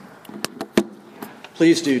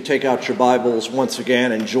Please do take out your Bibles once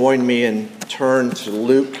again and join me and turn to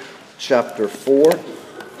Luke chapter 4.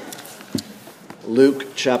 Luke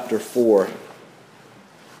chapter 4.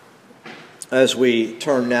 As we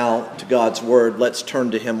turn now to God's Word, let's turn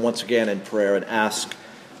to Him once again in prayer and ask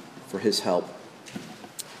for His help.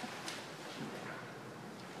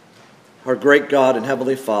 Our great God and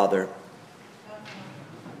Heavenly Father,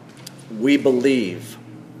 we believe.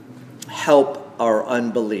 Help our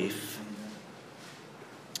unbelief.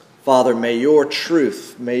 Father, may your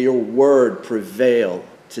truth, may your word prevail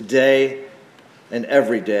today and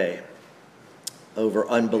every day over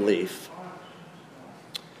unbelief.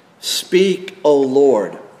 Speak, O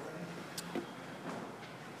Lord,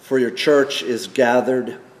 for your church is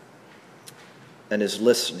gathered and is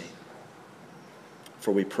listening.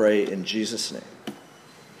 For we pray in Jesus' name.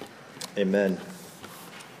 Amen.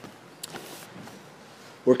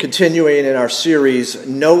 We're continuing in our series,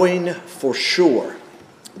 Knowing for Sure,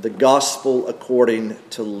 the Gospel according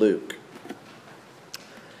to Luke.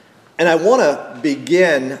 And I want to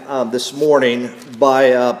begin this morning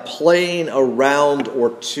by playing a round or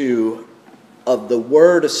two of the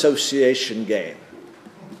word association game.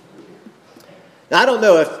 Now, I don't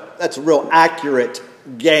know if that's a real accurate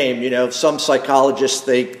game. You know, some psychologists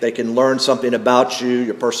think they can learn something about you,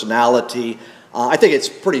 your personality. I think it's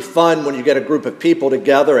pretty fun when you get a group of people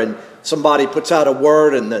together and somebody puts out a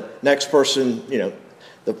word and the next person,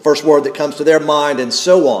 the first word that comes to their mind and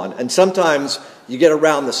so on. And sometimes you get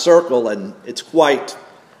around the circle and it's quite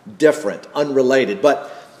different, unrelated.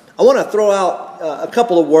 But I want to throw out a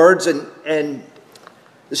couple of words, and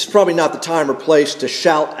this is probably not the time or place to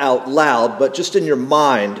shout out loud, but just in your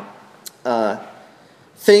mind,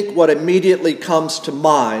 think what immediately comes to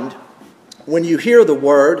mind when you hear the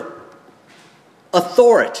word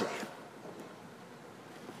authority.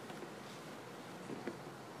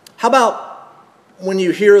 How about when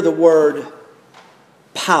you hear the word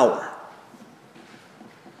power?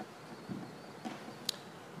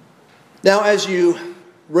 Now, as you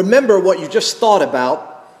remember what you just thought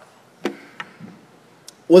about,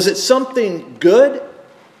 was it something good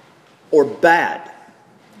or bad?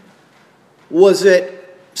 Was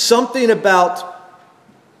it something about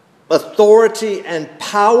authority and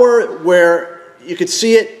power where you could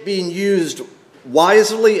see it being used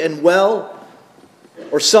wisely and well,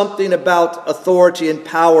 or something about authority and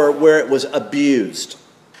power where it was abused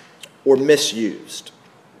or misused?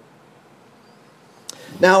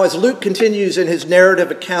 Now, as Luke continues in his narrative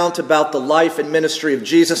account about the life and ministry of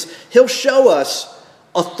Jesus, he'll show us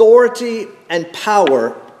authority and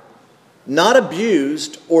power not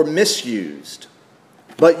abused or misused,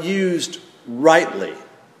 but used rightly.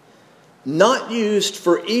 Not used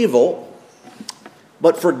for evil,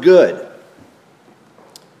 but for good.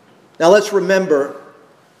 Now let's remember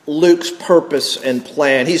Luke's purpose and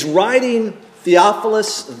plan. He's writing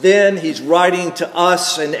Theophilus then, he's writing to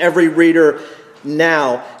us and every reader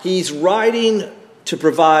now. He's writing to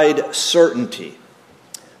provide certainty.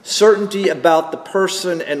 Certainty about the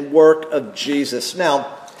person and work of Jesus.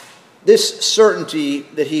 Now, this certainty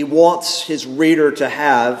that he wants his reader to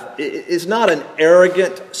have is not an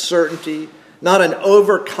arrogant certainty, not an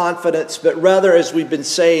overconfidence, but rather, as we've been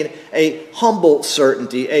saying, a humble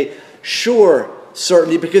certainty, a sure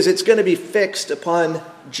certainty, because it's going to be fixed upon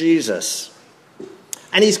Jesus.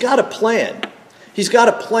 And he's got a plan. He's got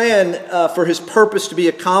a plan for his purpose to be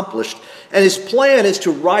accomplished. And his plan is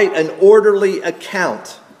to write an orderly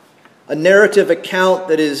account, a narrative account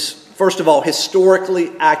that is, first of all,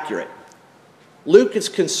 historically accurate. Luke is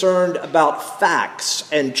concerned about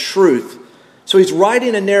facts and truth. So he's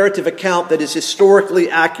writing a narrative account that is historically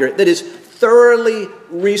accurate, that is thoroughly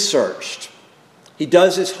researched. He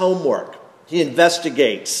does his homework. He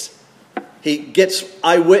investigates. He gets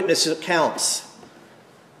eyewitness accounts.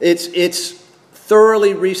 It's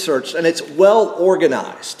thoroughly researched, and it's well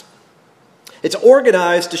organized. It's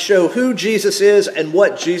organized to show who Jesus is and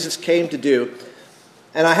what Jesus came to do.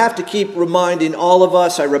 And I have to keep reminding all of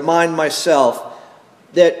us, I remind myself,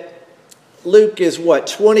 that Luke is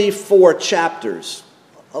 24 chapters,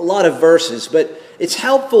 a lot of verses, but it's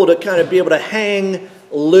helpful to kind of be able to hang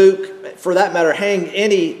Luke, for that matter, hang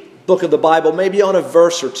any book of the Bible, maybe on a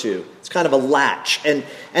verse or two. It's kind of a latch. And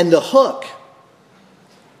the hook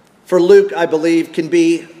for Luke, I believe, can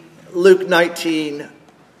be Luke 19,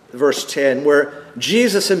 verse 10, where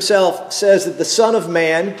Jesus himself says that the Son of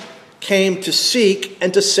Man came to seek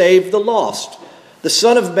and to save the lost. The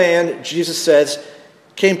Son of Man, Jesus says,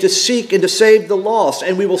 came to seek and to save the lost.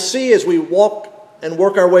 And we will see as we walk and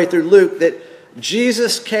work our way through Luke that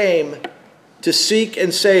Jesus came to seek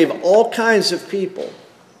and save all kinds of people.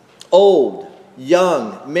 Old,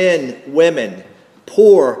 young, men, women,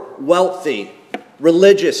 poor, wealthy,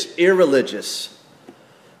 religious, irreligious,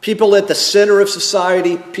 people at the center of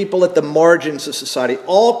society, people at the margins of society,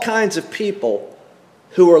 all kinds of people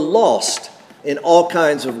who are lost in all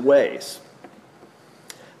kinds of ways.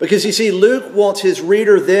 Because you see, Luke wants his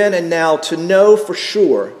reader then and now to know for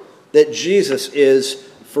sure that Jesus is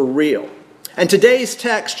for real. And today's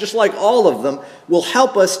text, just like all of them, will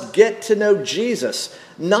help us get to know Jesus.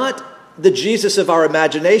 Not the Jesus of our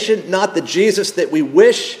imagination, not the Jesus that we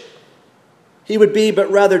wish he would be,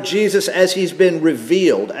 but rather Jesus as he's been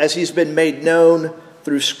revealed, as he's been made known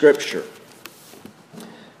through Scripture.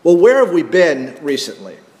 Well, where have we been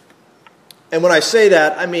recently? And when I say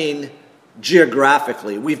that, I mean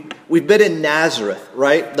geographically. We've been in Nazareth,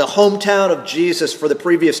 right? The hometown of Jesus for the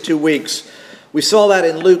previous 2 weeks. We saw that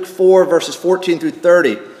in Luke 4, verses 14 through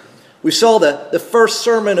 30. We saw the first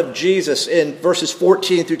sermon of Jesus in verses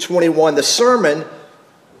 14 through 21. The sermon,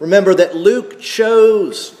 remember, that Luke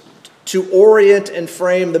chose to orient and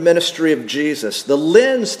frame the ministry of Jesus, the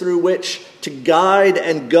lens through which to guide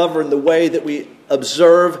and govern the way that we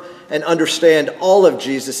observe and understand all of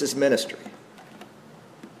Jesus' ministry.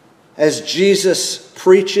 As Jesus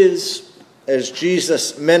preaches, as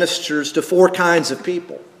Jesus ministers to 4 kinds of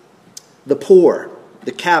people: the poor,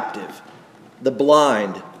 the captive, the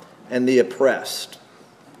blind, and the oppressed.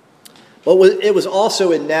 But it was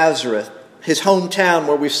also in Nazareth, his hometown,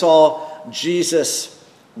 where we saw Jesus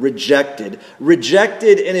rejected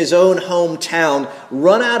in his own hometown,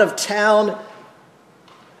 run out of town.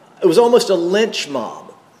 It was almost a lynch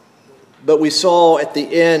mob. But we saw at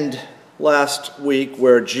the end last week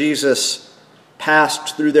where Jesus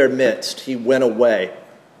passed through their midst. He went away.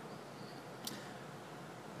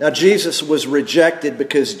 Now, Jesus was rejected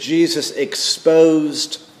because Jesus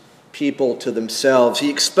exposed people to themselves. He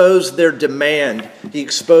exposed their demand. He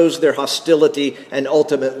exposed their hostility, and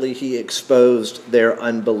ultimately he exposed their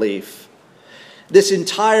unbelief. This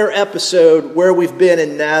entire episode where we've been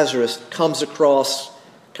in Nazareth comes across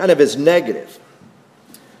kind of as negative.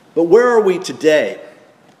 But where are we today?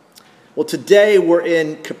 Well, today we're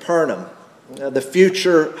in Capernaum, the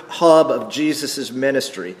future hub of Jesus'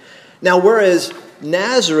 ministry. Now, whereas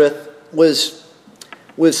Nazareth was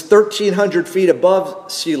 1,300 feet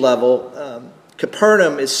above sea level,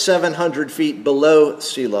 Capernaum is 700 feet below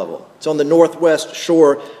sea level. It's on the northwest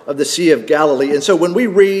shore of the Sea of Galilee. And so when we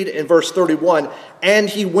read in verse 31, and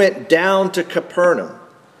he went down to Capernaum,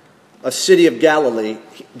 a city of Galilee,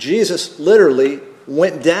 Jesus literally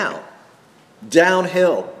went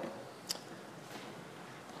downhill.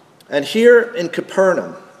 And here in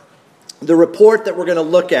Capernaum, the report that we're going to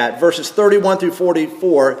look at, verses 31 through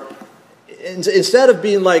 44, instead of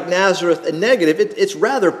being like Nazareth and negative, it's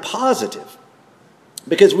rather positive.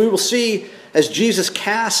 Because we will see, as Jesus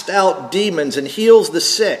casts out demons and heals the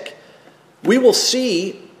sick, we will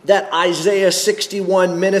see that Isaiah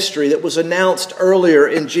 61 ministry that was announced earlier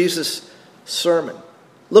in Jesus' sermon.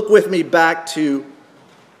 Look with me back to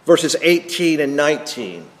verses 18 and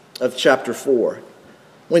 19 of chapter 4.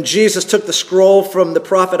 When Jesus took the scroll from the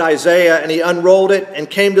prophet Isaiah and he unrolled it and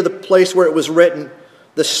came to the place where it was written,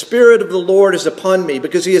 "The Spirit of the Lord is upon me,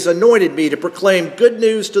 because he has anointed me to proclaim good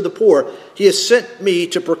news to the poor. He has sent me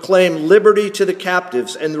to proclaim liberty to the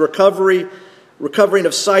captives and the recovering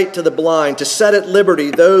of sight to the blind, to set at liberty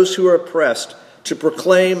those who are oppressed, to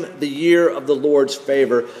proclaim the year of the Lord's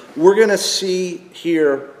favor." We're going to see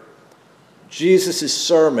here Jesus'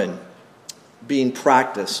 sermon being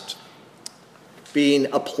practiced, being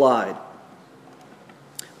applied.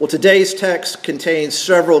 Well, today's text contains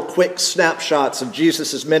several quick snapshots of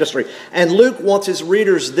Jesus' ministry. And Luke wants his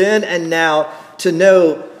readers then and now to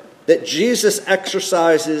know that Jesus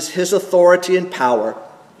exercises his authority and power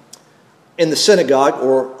in the synagogue,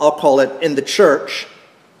 or I'll call it in the church,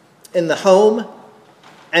 in the home,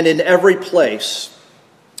 and in every place.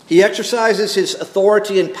 He exercises his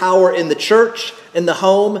authority and power in the church, in the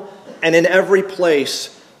home, and in every place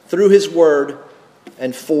through his word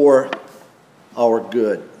and for our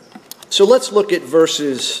good. So let's look at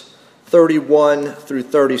verses 31 through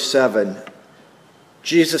 37.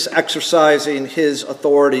 Jesus exercising his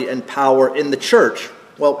authority and power in the church,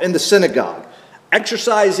 well, in the synagogue,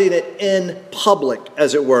 exercising it in public,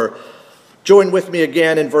 as it were. Join with me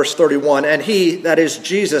again in verse 31. And he, that is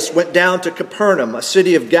Jesus, went down to Capernaum, a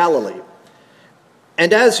city of Galilee.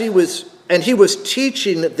 And he was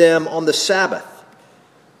teaching them on the Sabbath.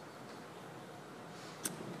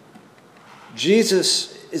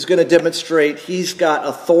 Jesus is going to demonstrate he's got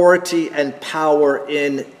authority and power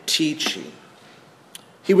in teaching.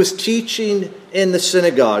 He was teaching in the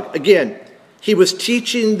synagogue. Again, he was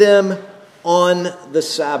teaching them on the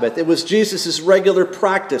Sabbath. It was Jesus' regular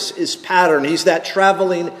practice, his pattern. He's that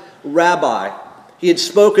traveling rabbi. He had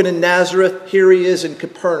spoken in Nazareth. Here he is in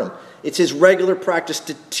Capernaum. It's his regular practice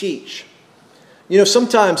to teach. You know,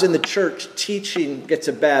 sometimes in the church, teaching gets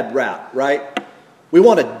a bad rap, right? We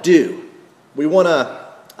want to do. We want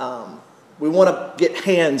to get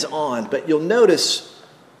hands on. But you'll notice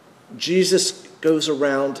Jesus goes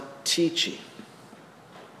around teaching.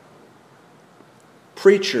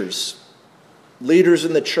 Preachers, leaders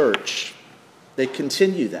in the church, they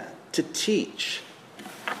continue that, to teach.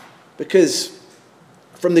 Because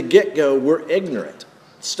from the get-go, we're ignorant.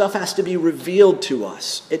 Stuff has to be revealed to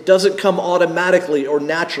us. It doesn't come automatically or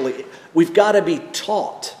naturally. We've got to be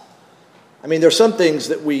taught. I mean, there's some things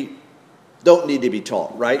that we don't need to be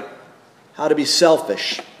taught, right? How to be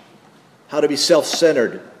selfish, how to be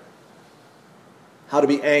self-centered, how to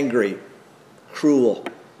be angry, cruel.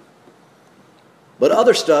 But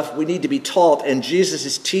other stuff we need to be taught, and Jesus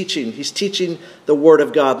is teaching. He's teaching the Word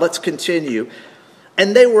of God. Let's continue.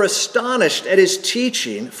 And they were astonished at his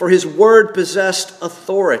teaching, for his word possessed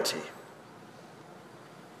authority.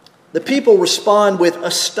 The people respond with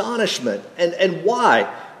astonishment. And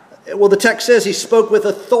why? Well, the text says he spoke with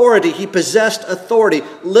authority. He possessed authority.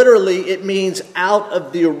 Literally, it means out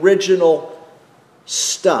of the original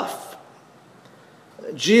stuff.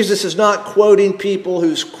 Jesus is not quoting people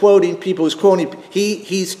who's quoting people who's quoting.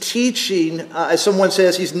 He's teaching, as someone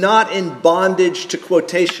says, he's not in bondage to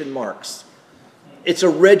quotation marks. It's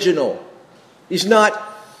original. He's not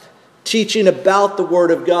teaching about the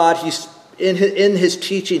Word of God. He's in his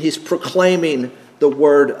teaching, he's proclaiming the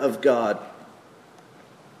Word of God.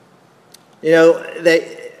 You know,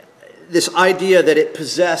 this idea that it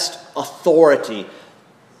possessed authority.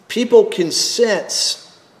 People can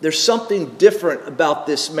sense there's something different about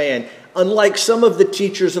this man. Unlike some of the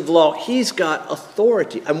teachers of the law, he's got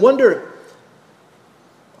authority. I wonder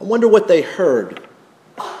what they heard.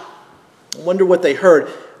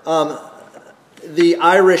 The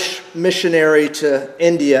Irish missionary to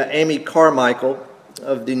India, Amy Carmichael,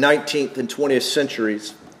 of the 19th and 20th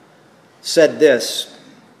centuries, said this: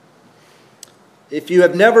 "If you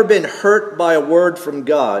have never been hurt by a word from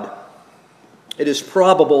God, it is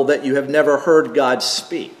probable that you have never heard God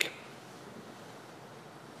speak."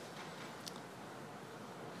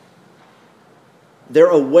 They're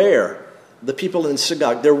aware, the people in the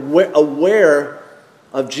synagogue, they're aware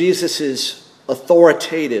of Jesus'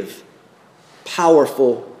 authoritative,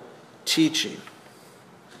 powerful teaching.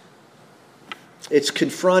 It's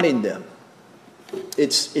confronting them.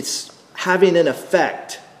 It's having an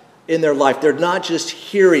effect in their life. They're not just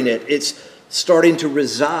hearing it, it's starting to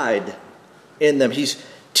reside in them. He's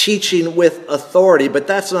teaching with authority, but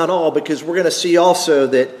that's not all, because we're going to see also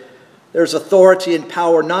that there's authority and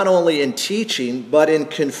power not only in teaching, but in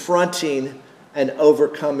confronting and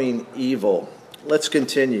overcoming evil. Let's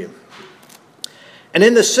continue. "And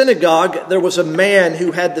in the synagogue there was a man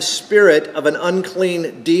who had the spirit of an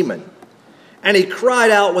unclean demon. And he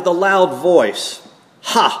cried out with a loud voice,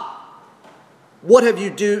 'Ha! What have you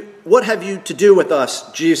to do with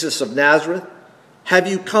us, Jesus of Nazareth? Have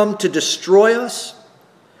you come to destroy us?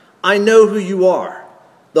 I know who you are,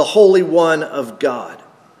 the Holy One of God.'"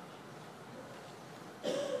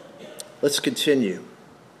 Let's continue.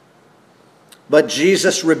 "But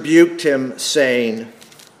Jesus rebuked him, saying,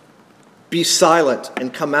 'Be silent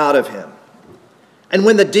and come out of him.' And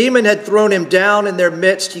when the demon had thrown him down in their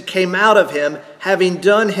midst, he came out of him, having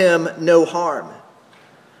done him no harm.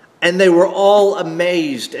 And they were all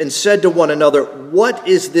amazed and said to one another, 'What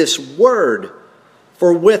is this word?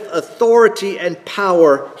 For with authority and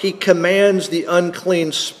power he commands the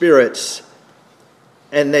unclean spirits,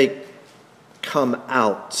 and they come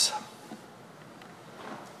out.'"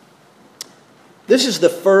 This is the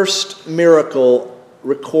first miracle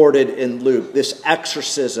recorded in Luke, this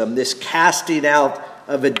exorcism, this casting out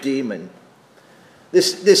of a demon.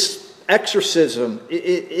 This exorcism,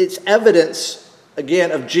 it's evidence,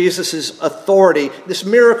 again, of Jesus' authority. This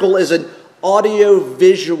miracle is an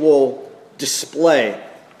audio-visual display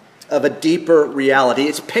of a deeper reality.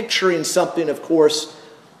 It's picturing something, of course,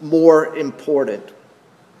 more important.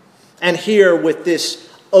 And here, with this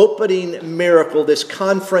opening miracle, this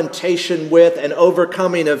confrontation with and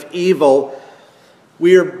overcoming of evil,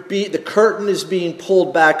 the curtain is being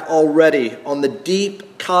pulled back already on the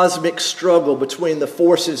deep cosmic struggle between the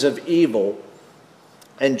forces of evil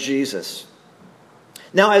and Jesus.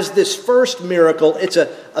 Now, as this first miracle, it's a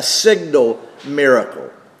signal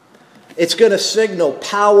miracle. It's going to signal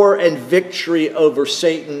power and victory over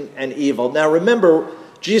Satan and evil. Now, remember,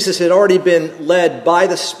 Jesus had already been led by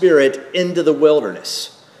the Spirit into the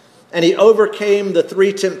wilderness. And he overcame the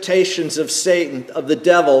 3 temptations of Satan, of the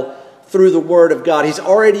devil, through the Word of God. He's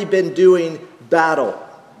already been doing battle.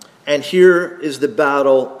 And here is the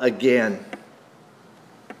battle again.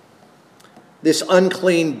 This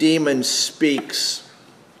unclean demon speaks.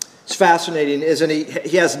 It's fascinating, isn't he?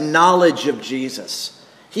 He has knowledge of Jesus.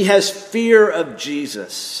 He has fear of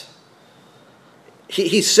Jesus.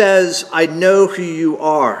 He says, I know who you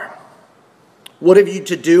are. What have you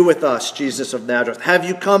to do with us, Jesus of Nazareth? Have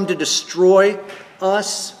you come to destroy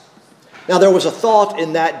us? Now, there was a thought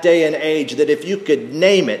in that day and age that if you could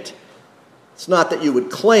name it, it's not that you would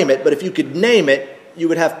claim it, but if you could name it, you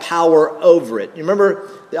would have power over it. You remember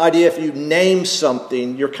the idea, if you name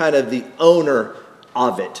something, you're kind of the owner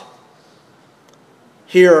of it.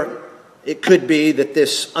 Here, it could be that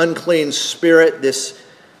this unclean spirit, this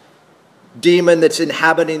demon that's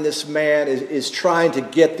inhabiting this man is trying to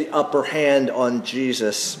get the upper hand on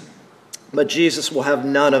Jesus. But Jesus will have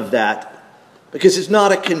none of that, because it's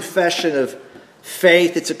not a confession of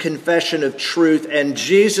faith, it's a confession of truth. And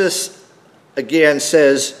Jesus, again,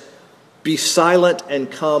 says, be silent and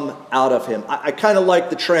come out of him. I kind of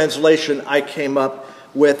like the translation I came up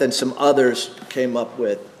with and some others came up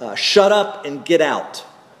with. Shut up and get out.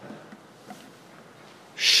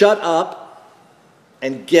 Shut up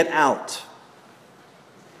and get out.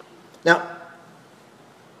 Now,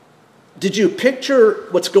 did you picture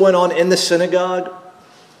what's going on in the synagogue?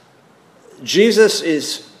 Jesus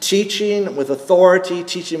is teaching with authority,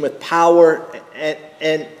 teaching with power,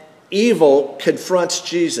 and evil confronts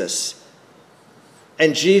Jesus.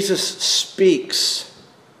 And Jesus speaks,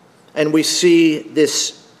 and we see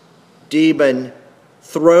this demon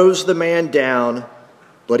throws the man down,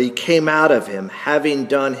 but he came out of him, having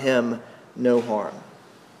done him no harm.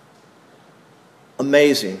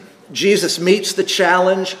 Amazing. Jesus meets the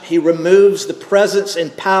challenge. He removes the presence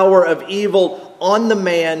and power of evil on the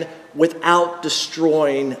man without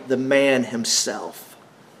destroying the man himself.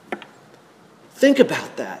 Think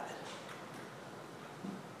about that.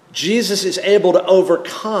 Jesus is able to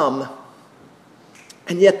overcome,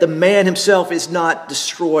 and yet the man himself is not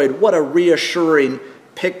destroyed. What a reassuring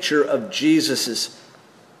picture of Jesus'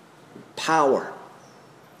 power.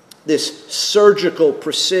 This surgical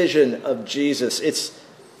precision of Jesus.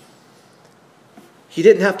 He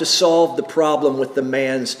didn't have to solve the problem with the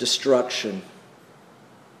man's destruction.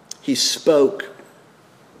 He spoke.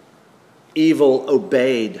 Evil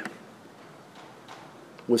obeyed,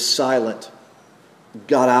 was silent,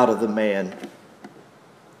 got out of the man.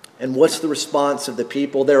 And what's the response of the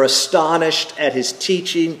people? They're astonished at his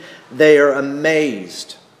teaching. They are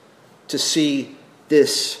amazed to see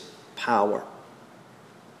this power.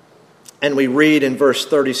 And we read in verse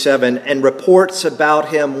 37, and reports about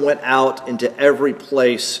him went out into every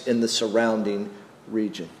place in the surrounding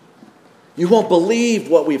region. You won't believe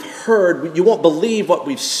what we've heard. You won't believe what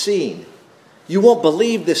we've seen. You won't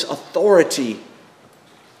believe this authority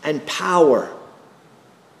and power.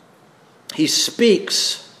 He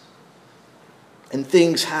speaks, and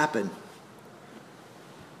things happen.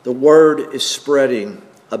 The word is spreading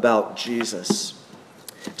about Jesus.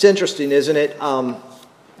 It's interesting, isn't it?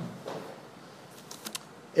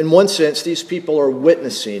 In one sense, these people are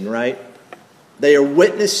witnessing, right? They are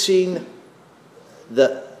witnessing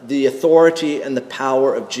the authority and the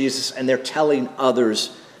power of Jesus, and they're telling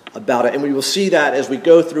others about it. And we will see that as we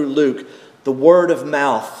go through Luke, the word of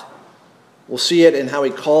mouth. We'll see it in how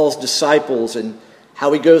he calls disciples and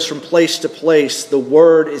how he goes from place to place. The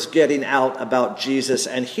word is getting out about Jesus.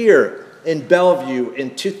 And here in Bellevue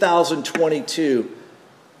in 2022,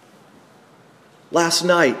 last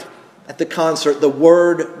night at the concert, the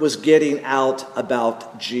word was getting out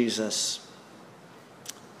about Jesus.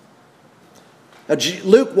 Now,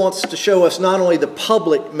 Luke wants to show us not only the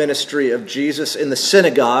public ministry of Jesus in the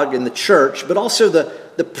synagogue, in the church, but also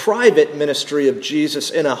the private ministry of Jesus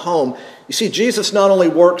in a home. You see, Jesus not only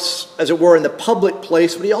works, as it were, in the public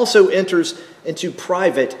place, but he also enters into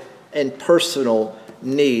private and personal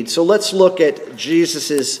need. So let's look at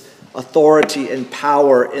Jesus' authority and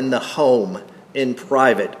power in the home, in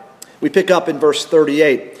private. We pick up in verse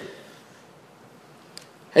 38.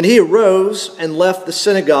 And he arose and left the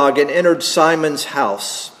synagogue and entered Simon's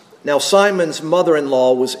house. Now Simon's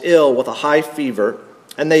mother-in-law was ill with a high fever,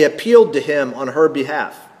 and they appealed to him on her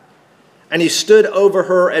behalf. And he stood over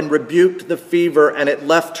her and rebuked the fever, and it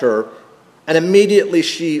left her. And immediately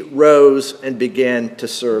she rose and began to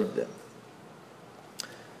serve them.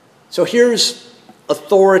 So here's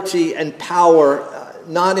authority and power,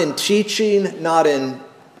 not in teaching, not in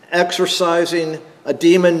exorcising a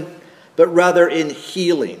demon, but rather in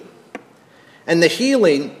healing. And the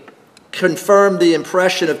healing confirmed the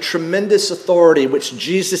impression of tremendous authority which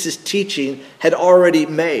Jesus' teaching had already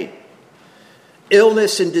made.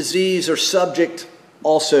 Illness and disease are subject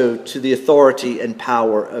also to the authority and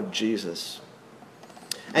power of Jesus.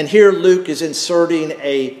 And here Luke is inserting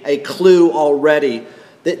a clue already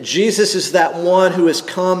that Jesus is that one who has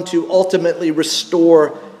come to ultimately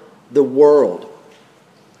restore the world.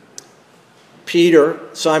 Peter,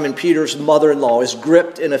 Simon Peter's mother-in-law, is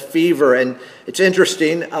gripped in a fever. And it's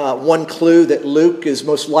interesting, one clue that Luke is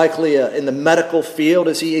most likely in the medical field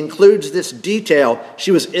is he includes this detail.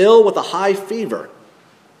 She was ill with a high fever.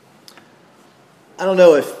 I don't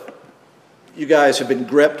know if you guys have been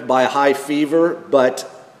gripped by a high fever, but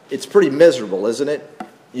it's pretty miserable, isn't it?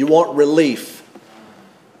 You want relief.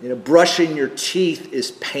 Brushing your teeth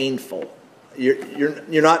is painful.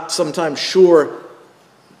 You're not sometimes sure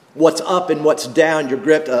what's up and what's down. You're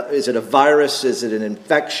gripped. Is it a virus? Is it an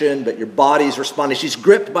infection? But your body's responding. She's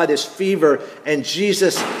gripped by this fever, and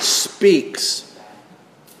Jesus speaks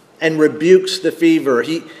and rebukes the fever.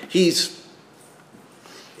 He's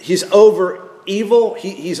over evil.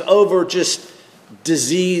 He's over just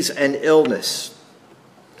disease and illness.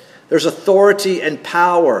 There's authority and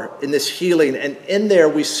power in this healing, and in there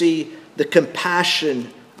we see the compassion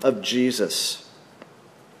of Jesus.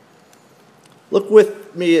 Look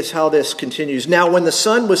with me as how this continues. Now, when the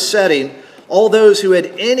sun was setting, all those who had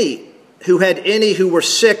any who were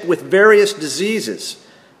sick with various diseases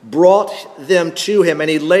brought them to him, and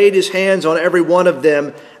he laid his hands on every one of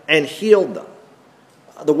them and healed them.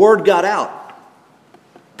 The word got out.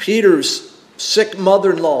 Peter's sick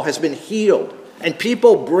mother-in-law has been healed, and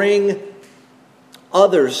people bring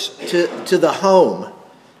others to the home,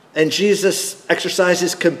 and Jesus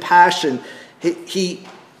exercises compassion.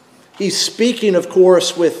 He's speaking, of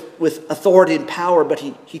course, with authority and power, but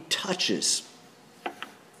he touches.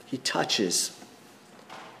 He touches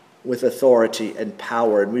with authority and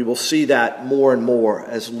power. And we will see that more and more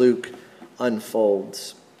as Luke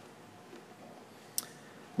unfolds.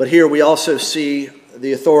 But here we also see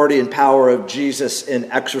the authority and power of Jesus in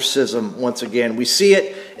exorcism once again. We see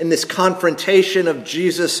it in this confrontation of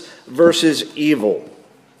Jesus versus evil.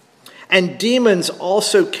 And demons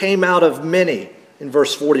also came out of many. In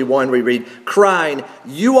verse 41 we read, crying,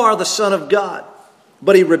 "You are the Son of God."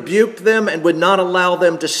 But he rebuked them and would not allow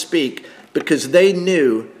them to speak, because they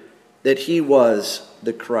knew that he was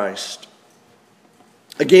the Christ.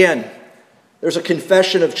 Again, there's a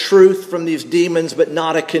confession of truth from these demons, but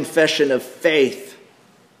not a confession of faith.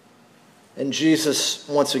 And Jesus,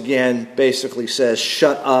 once again, basically says,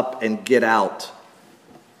 shut up and get out.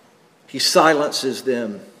 He silences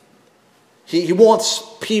them. He wants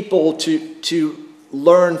people to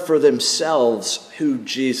learn for themselves who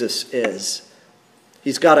Jesus is.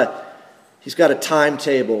 He's got a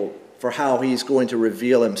timetable for how he's going to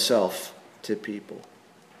reveal himself to people.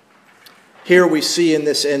 Here we see in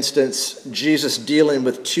this instance Jesus dealing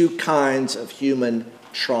with two kinds of human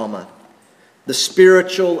trauma. The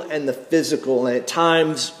spiritual and the physical. And at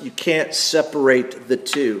times you can't separate the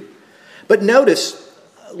two. But notice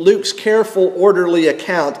Luke's careful, orderly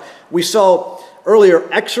account. We saw earlier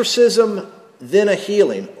exorcism, then a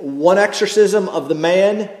healing. One exorcism of the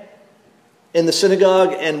man in the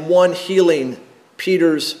synagogue and one healing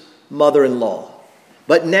Peter's mother-in-law.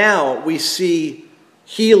 But now we see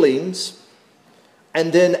healings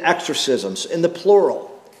and then exorcisms in the plural.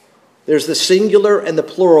 There's the singular and the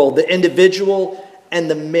plural, the individual and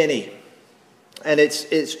the many. And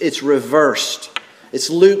it's reversed. It's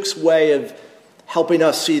Luke's way of helping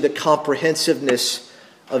us see the comprehensiveness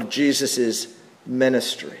of Jesus'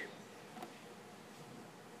 ministry.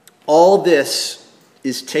 All this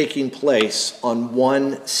is taking place on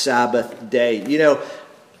one Sabbath day. You know,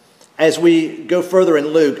 as we go further in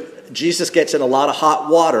Luke, Jesus gets in a lot of hot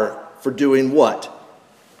water for doing what?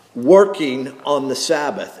 Working on the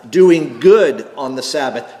Sabbath, doing good on the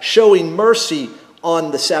Sabbath, showing mercy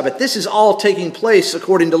on the Sabbath. This is all taking place,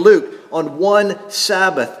 according to Luke, on one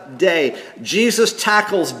Sabbath day. Jesus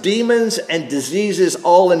tackles demons and diseases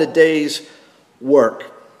all in a day's work.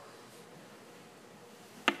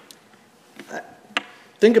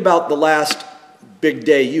 Think about the last big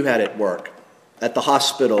day you had at work, at the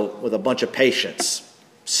hospital with a bunch of patients,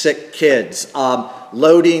 sick kids,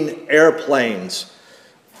 loading airplanes,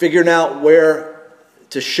 figuring out where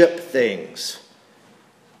to ship things,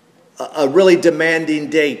 a really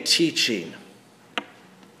demanding day teaching.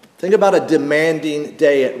 Think about a demanding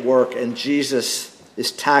day at work, and Jesus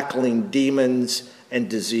is tackling demons and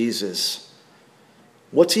diseases.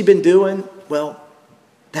 What's he been doing? Well,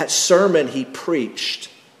 that sermon he preached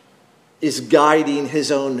is guiding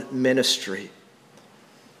his own ministry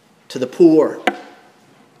to the poor,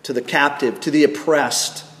 to the captive, to the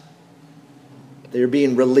oppressed. They are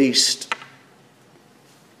being released.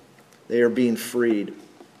 They are being freed.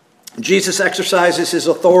 Jesus exercises his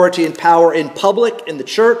authority and power in public, in the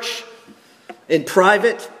church, in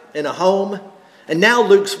private, in a home. And now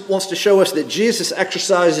Luke wants to show us that Jesus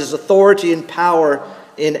exercises authority and power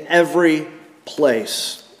in every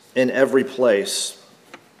place. In every place.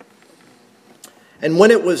 And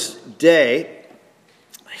when it was day,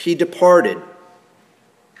 he departed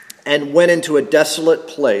and went into a desolate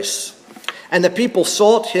place. And the people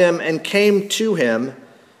sought him and came to him,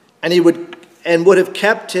 and would have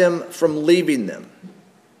kept him from leaving them.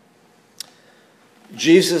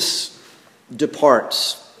 Jesus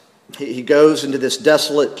departs. He goes into this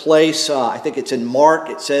desolate place. I think it's in Mark.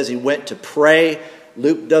 It says he went to pray.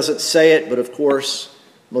 Luke doesn't say it, but of course,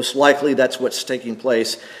 most likely that's what's taking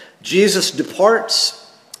place. Jesus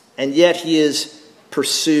departs, and yet he is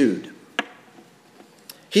pursued.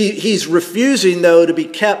 He's refusing, though, to be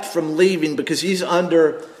kept from leaving because he's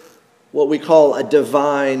under what we call a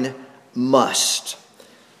divine must.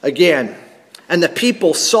 Again, and the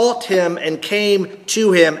people sought him and came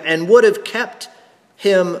to him and would have kept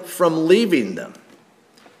him from leaving them.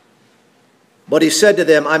 But he said to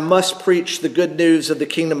them, I must preach the good news of the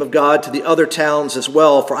kingdom of God to the other towns as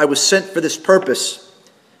well, for I was sent for this purpose.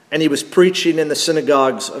 And he was preaching in the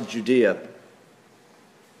synagogues of Judea.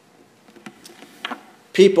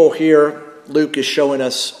 People here, Luke is showing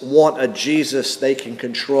us, want a Jesus they can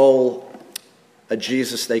control, a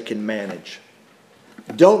Jesus they can manage.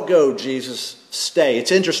 Don't go, Jesus, stay.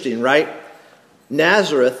 It's interesting, right?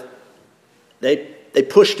 Nazareth, they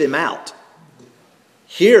pushed him out.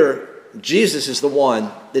 Here, Jesus is the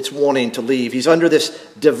one that's wanting to leave. He's under this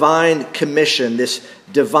divine commission, this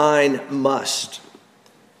divine must.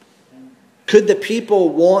 Could the people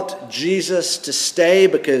want Jesus to stay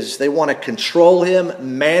because they want to control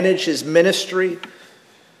him, manage his ministry?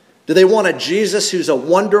 Do they want a Jesus who's a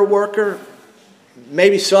wonder worker?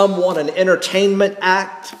 Maybe some want an entertainment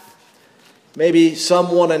act. Maybe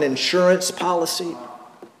some want an insurance policy.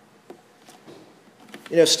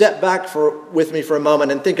 Step back with me for a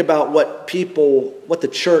moment and think about what the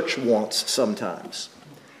church wants sometimes.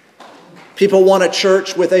 People want a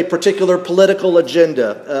church with a particular political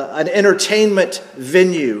agenda, an entertainment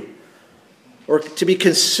venue, or to be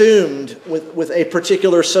consumed with a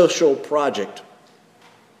particular social project.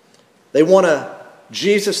 They want a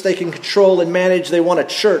Jesus they can control and manage. They want a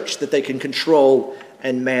church that they can control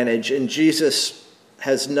and manage. And Jesus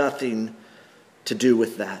has nothing to do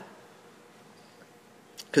with that.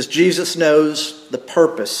 Because Jesus knows the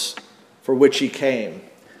purpose for which he came,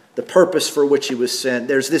 the purpose for which he was sent.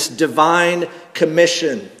 There's this divine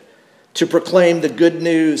commission to proclaim the good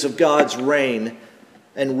news of God's reign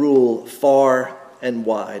and rule far and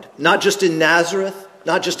wide. Not just in Nazareth,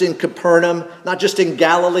 not just in Capernaum, not just in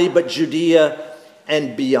Galilee, but Judea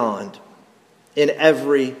and beyond, in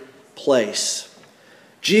every place.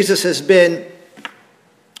 Jesus has been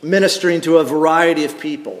ministering to a variety of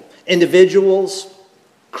people, individuals,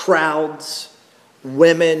 crowds,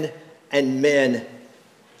 women, and men,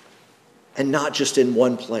 and not just in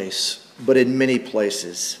one place, but in many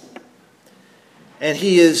places. And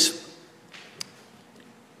he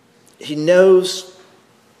knows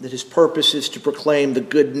that his purpose is to proclaim the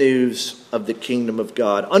good news of the kingdom of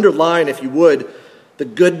God. Underline, if you would, the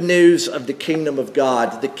good news of the kingdom of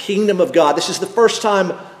God. The kingdom of God. This is the first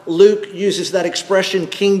time Luke uses that expression,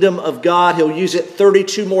 kingdom of God. He'll use it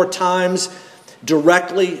 32 more times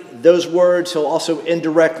directly. Those words, he'll also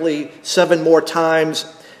indirectly 7 more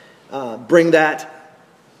times bring that.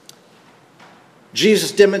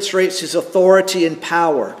 Jesus demonstrates his authority and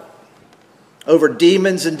power over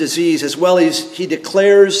demons and disease, as well as he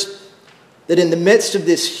declares that in the midst of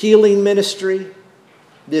this healing ministry,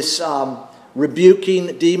 this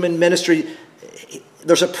rebuking demon ministry,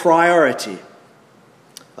 there's a priority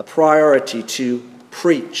to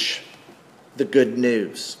preach the good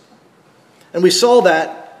news. And we saw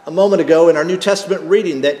that a moment ago in our New Testament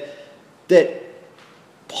reading that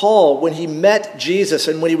Paul, when he met Jesus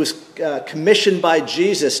and when he was commissioned by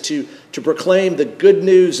Jesus to proclaim the good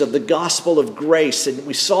news of the gospel of grace, and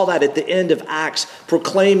we saw that at the end of Acts,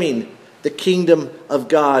 proclaiming the kingdom of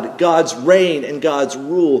God, God's reign and God's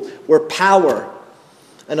rule, where power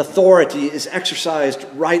and authority is exercised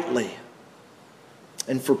rightly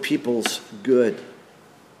and for people's good.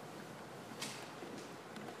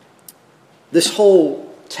 This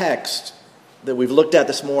whole text that we've looked at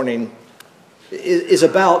this morning is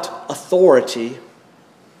about authority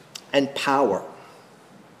and power.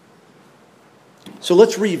 So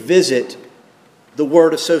let's revisit the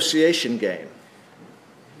word association game.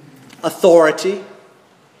 Authority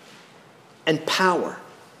and power.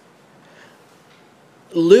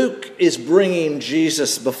 Luke is bringing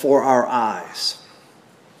Jesus before our eyes.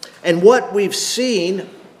 And what we've seen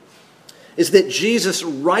is that Jesus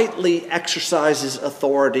rightly exercises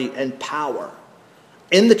authority and power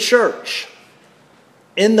in the church,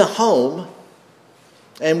 in the home,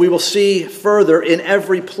 and we will see further in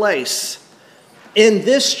every place. In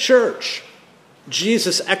this church,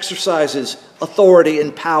 Jesus exercises authority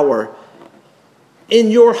and power.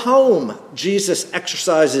 In your home, Jesus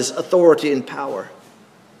exercises authority and power.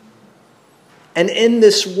 And in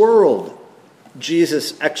this world,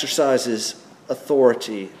 Jesus exercises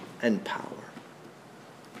authority and power.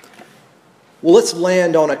 Well, let's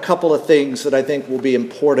land on a couple of things that I think will be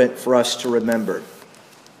important for us to remember.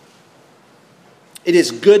 It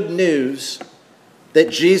is good news that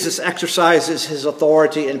Jesus exercises his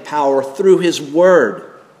authority and power through his word.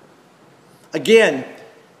 Again,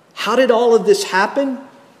 how did all of this happen?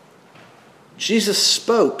 Jesus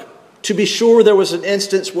spoke. To be sure, there was an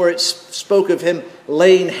instance where it spoke of him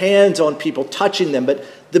laying hands on people, touching them. But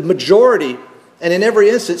the majority, and in every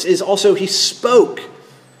instance, is also he spoke.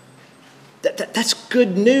 That's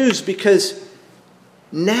good news, because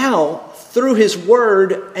now, through his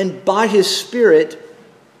word and by his Spirit,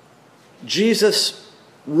 Jesus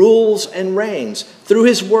rules and reigns. Through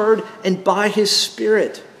his word and by his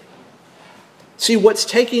Spirit. See, what's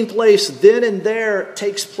taking place then and there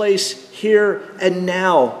takes place here and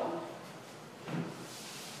now.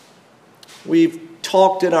 We've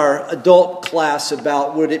talked in our adult class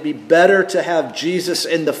about, would it be better to have Jesus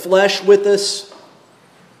in the flesh with us,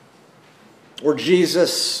 or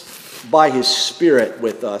Jesus by his Spirit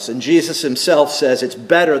with us? And Jesus himself says, it's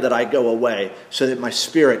better that I go away so that my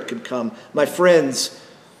Spirit can come. My friends,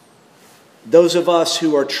 those of us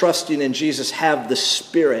who are trusting in Jesus have the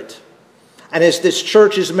Spirit. And as this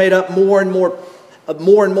church is made up more and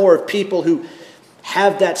more of people who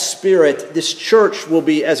have that Spirit, this church will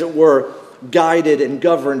be, as it were, guided and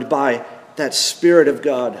governed by that Spirit of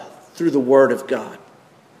God through the Word of God.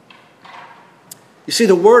 You see,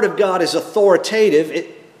 the Word of God is authoritative.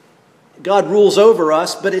 God rules over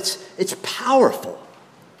us, but it's powerful.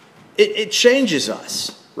 It changes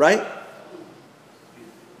us, right?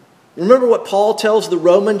 Remember what Paul tells the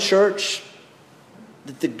Roman church?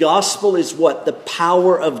 That the gospel is what? The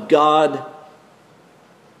power of God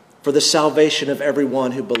for the salvation of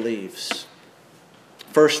everyone who believes.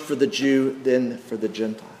 First for the Jew, then for the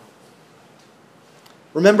Gentile.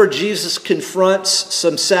 Remember, Jesus confronts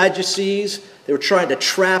some Sadducees. They were trying to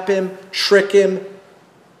trap him, trick him,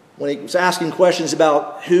 when he was asking questions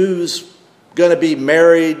about who's going to be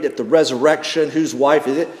married at the resurrection, whose wife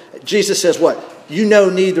is it. Jesus says what? You know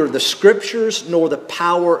neither the Scriptures nor the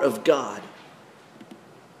power of God.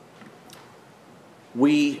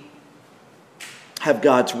 We have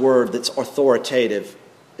God's word that's authoritative.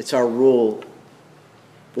 It's our rule.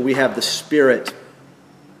 But we have the Spirit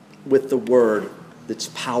with the word that's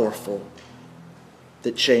powerful,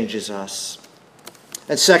 that changes us.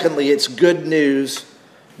 And secondly, it's good news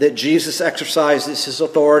that Jesus exercises his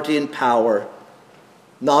authority and power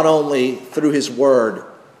not only through his word,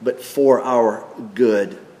 but for our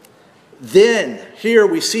good. Then, here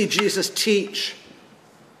we see Jesus teach,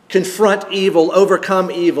 confront evil, overcome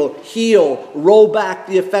evil, heal, roll back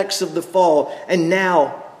the effects of the fall. And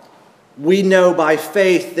now, we know by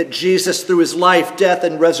faith that Jesus, through his life, death,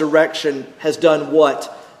 and resurrection, has done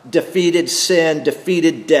what? Defeated sin,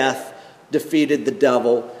 defeated death, defeated the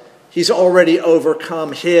devil. He's already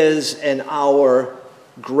overcome his and our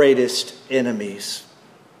greatest enemies.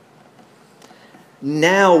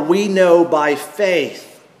 Now we know by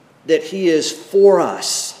faith that he is for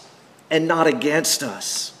us and not against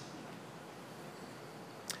us.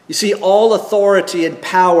 You see, all authority and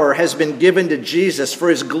power has been given to Jesus for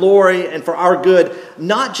his glory and for our good,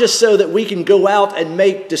 not just so that we can go out and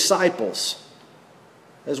make disciples,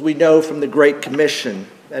 as we know from the Great Commission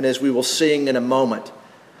and as we will sing in a moment,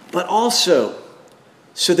 but also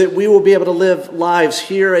so that we will be able to live lives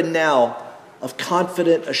here and now of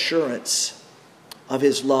confident assurance of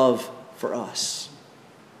his love for us.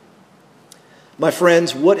 My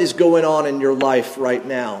friends, what is going on in your life right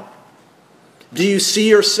now? Do you see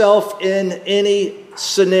yourself in any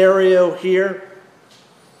scenario here?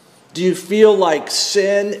 Do you feel like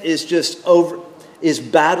sin is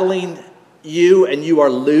battling you and you are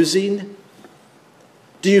losing?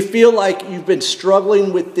 Do you feel like you've been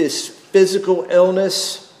struggling with this physical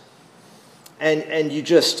illness and you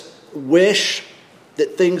just wish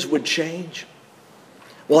that things would change?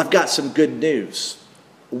 Well, I've got some good news.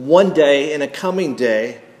 One day, in a coming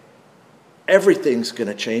day, everything's going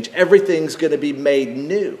to change. Everything's going to be made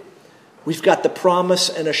new. We've got the promise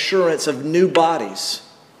and assurance of new bodies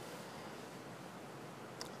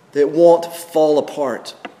that won't fall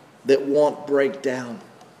apart, that won't break down.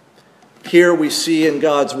 Here we see in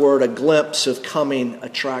God's word a glimpse of coming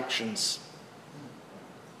attractions.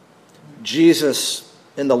 Jesus,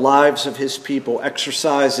 in the lives of his people,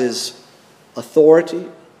 exercises authority.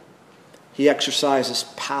 He exercises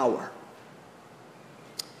power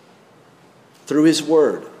through his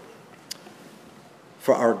word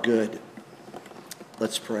for our good.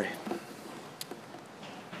 Let's pray.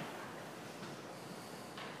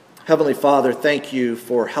 Heavenly Father, thank you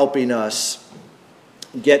for helping us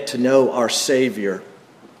get to know our Savior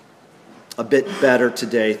a bit better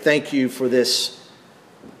today. Thank you for this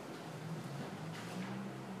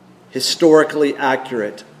historically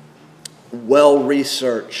accurate,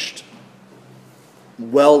 well-researched,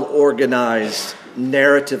 well-organized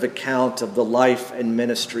narrative account of the life and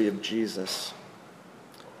ministry of Jesus.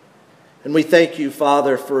 And we thank you,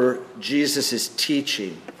 Father, for Jesus'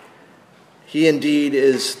 teaching. He indeed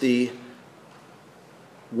is the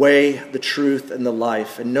way, the truth, and the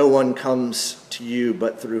life, and no one comes to you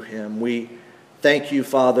but through him. We thank you,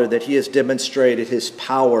 Father, that he has demonstrated his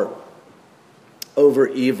power over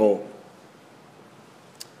evil.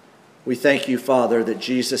 We thank you, Father, that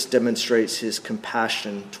Jesus demonstrates his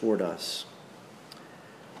compassion toward us.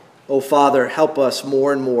 Oh, Father, help us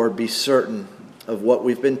more and more be certain of what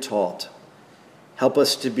we've been taught. Help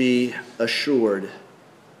us to be assured.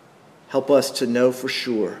 Help us to know for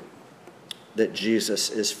sure that Jesus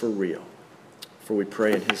is for real. For we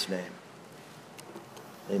pray in his name.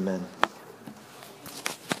 Amen.